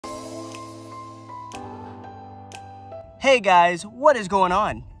Hey guys, what is going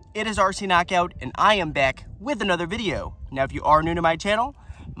on? It is RC Knockout and I am back with another video. Now if you are new to my channel,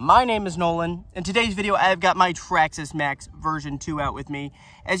 my name is Nolan. In today's video I've got my Traxxas Maxx version 2 out with me.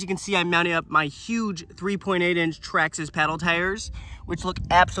 As you can see, I'm mounting up my huge 3.8 inch Traxxas Paddle Tires, which look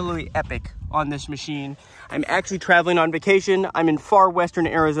absolutely epic on this machine. I'm actually traveling on vacation. I'm in far western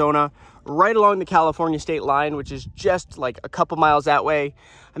Arizona, right along the California state line, which is just like a couple miles that way.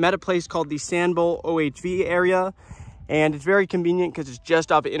 I'm at a place called the Sand Bowl OHV Area, and it's very convenient because it's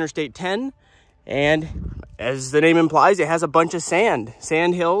just off of Interstate 10. And as the name implies, it has a bunch of sand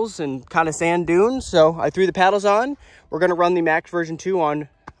hills and kind of sand dunes. So I threw the paddles on. We're going to run the Max version 2 on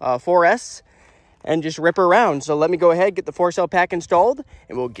 4S and just rip her around. So let me go ahead, get the 4-cell pack installed,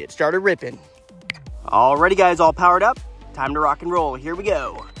 and we'll get started ripping. Alrighty guys, all powered up. Time to rock and roll. Here we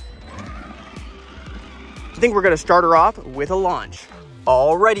go. I think we're going to start her off with a launch.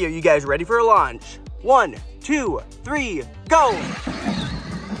 Alrighty, are you guys ready for a launch? 1, 2, 3, go!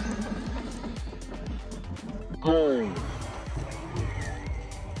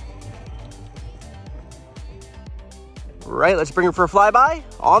 Right, let's bring her for a flyby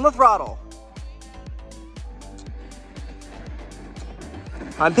on the throttle.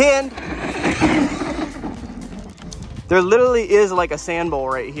 I'm pinned. There literally is like a sand bowl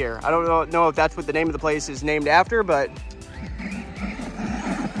right here. I don't know if that's what the name of the place is named after, but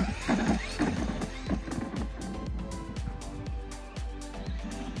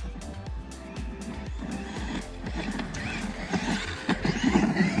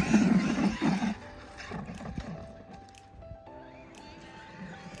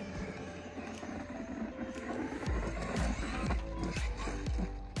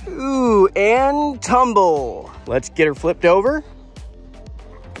ooh, and tumble. Let's get her flipped over.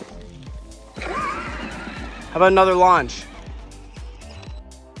 How about another launch?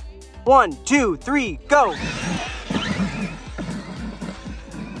 1, 2, 3, go.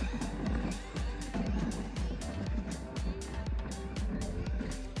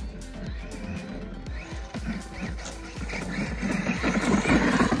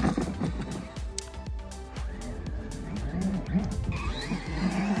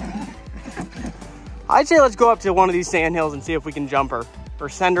 I'd say let's go up to one of these sand hills and see if we can jump her, or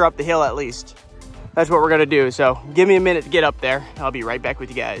send her up the hill at least. That's what we're gonna do, so give me a minute to get up there. I'll be right back with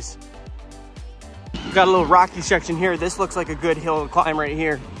you guys. We've got a little rocky section here. This looks like a good hill to climb right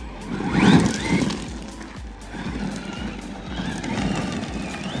here.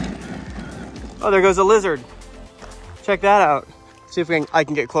 Oh, there goes a lizard. Check that out. See if I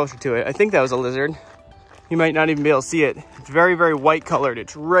can get closer to it. I think that was a lizard. You might not even be able to see it. It's very, very white colored.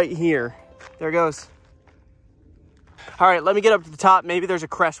 It's right here. There it goes. All right, let me get up to the top. Maybe there's a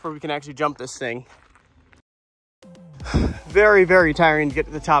crest where we can actually jump this thing. Very, very tiring to get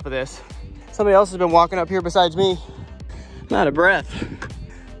to the top of this. Somebody else has been walking up here besides me. I'm out of breath.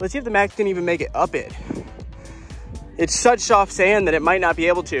 Let's see if the Max can even make it up it. It's such soft sand that it might not be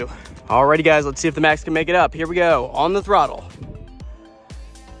able to. Alrighty guys, let's see if the Max can make it up. Here we go, on the throttle.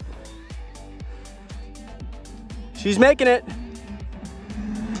 She's making it.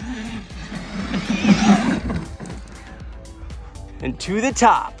 And to the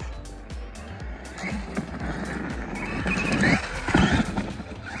top.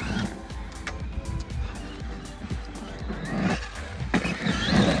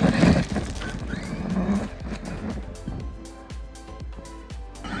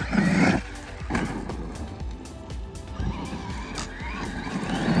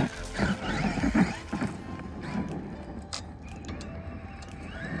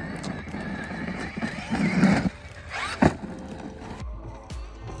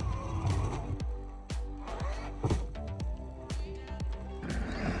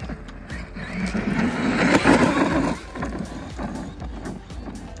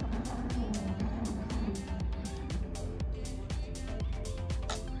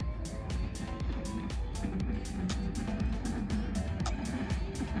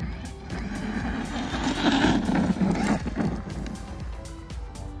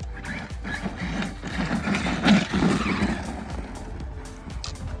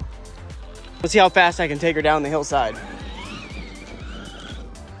 Let's see how fast I can take her down the hillside.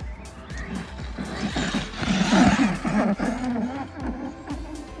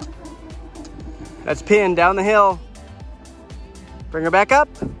 That's pinned down the hill. Bring her back up.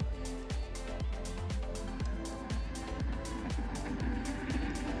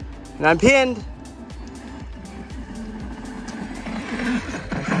 And I'm pinned.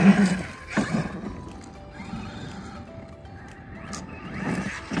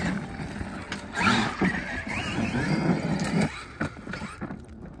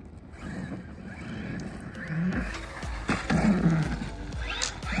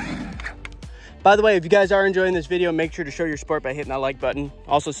 By the way, if you guys are enjoying this video, make sure to show your support by hitting that like button.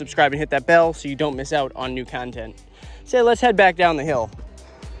 Also subscribe and hit that bell so you don't miss out on new content. So let's head back down the hill.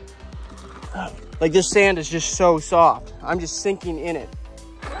 Like, this sand is just so soft. I'm just sinking in it.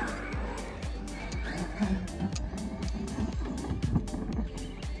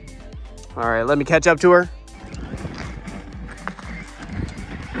 All right, let me catch up to her.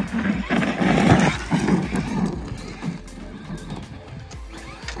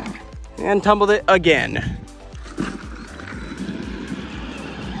 And tumbled it again.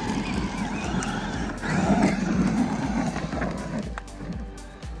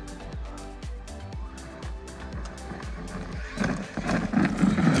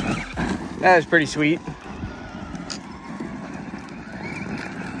 That is pretty sweet.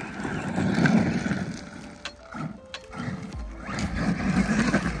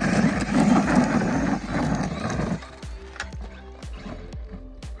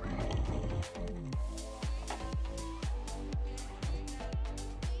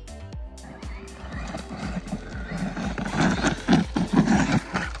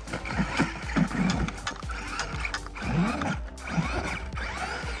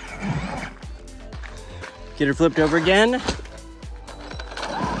 Get her flipped over again.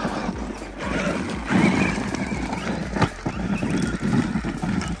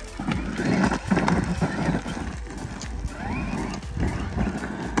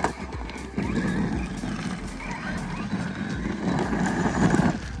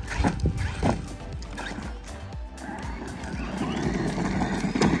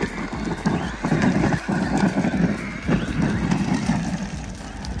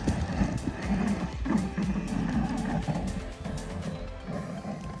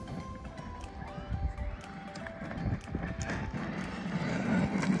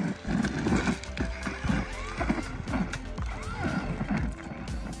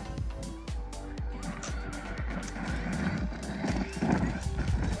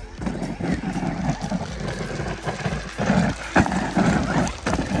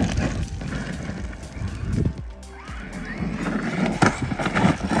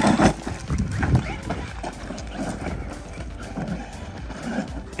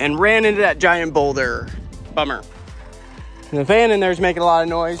 And ran into that giant boulder. Bummer. And the fan in there is making a lot of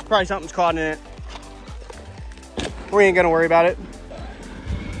noise. Probably something's caught in it. We ain't gonna worry about it.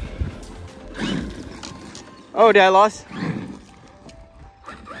 Oh, did I lost?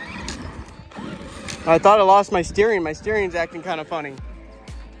 I thought I lost my steering. My steering's acting kind of funny.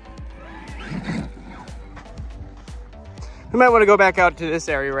 We might want to go back out to this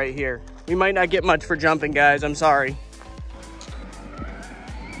area right here. We might not get much for jumping, guys. I'm sorry.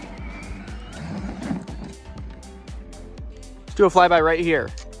 Let's do a flyby right here.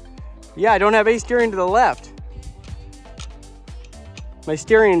 Yeah, I don't have any steering to the left. My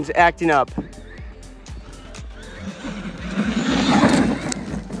steering's acting up.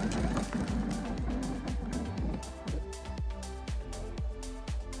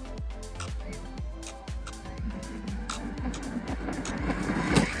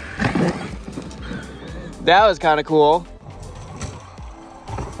 That was kind of cool.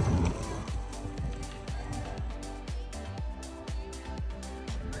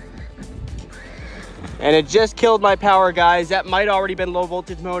 And it just killed my power, guys. That might already been low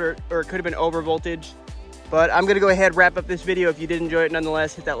voltage motor, or it could have been over voltage. But I'm gonna go ahead and wrap up this video. If you did enjoy it,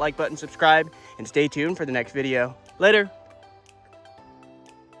 nonetheless, hit that like button, subscribe, and stay tuned for the next video. Later.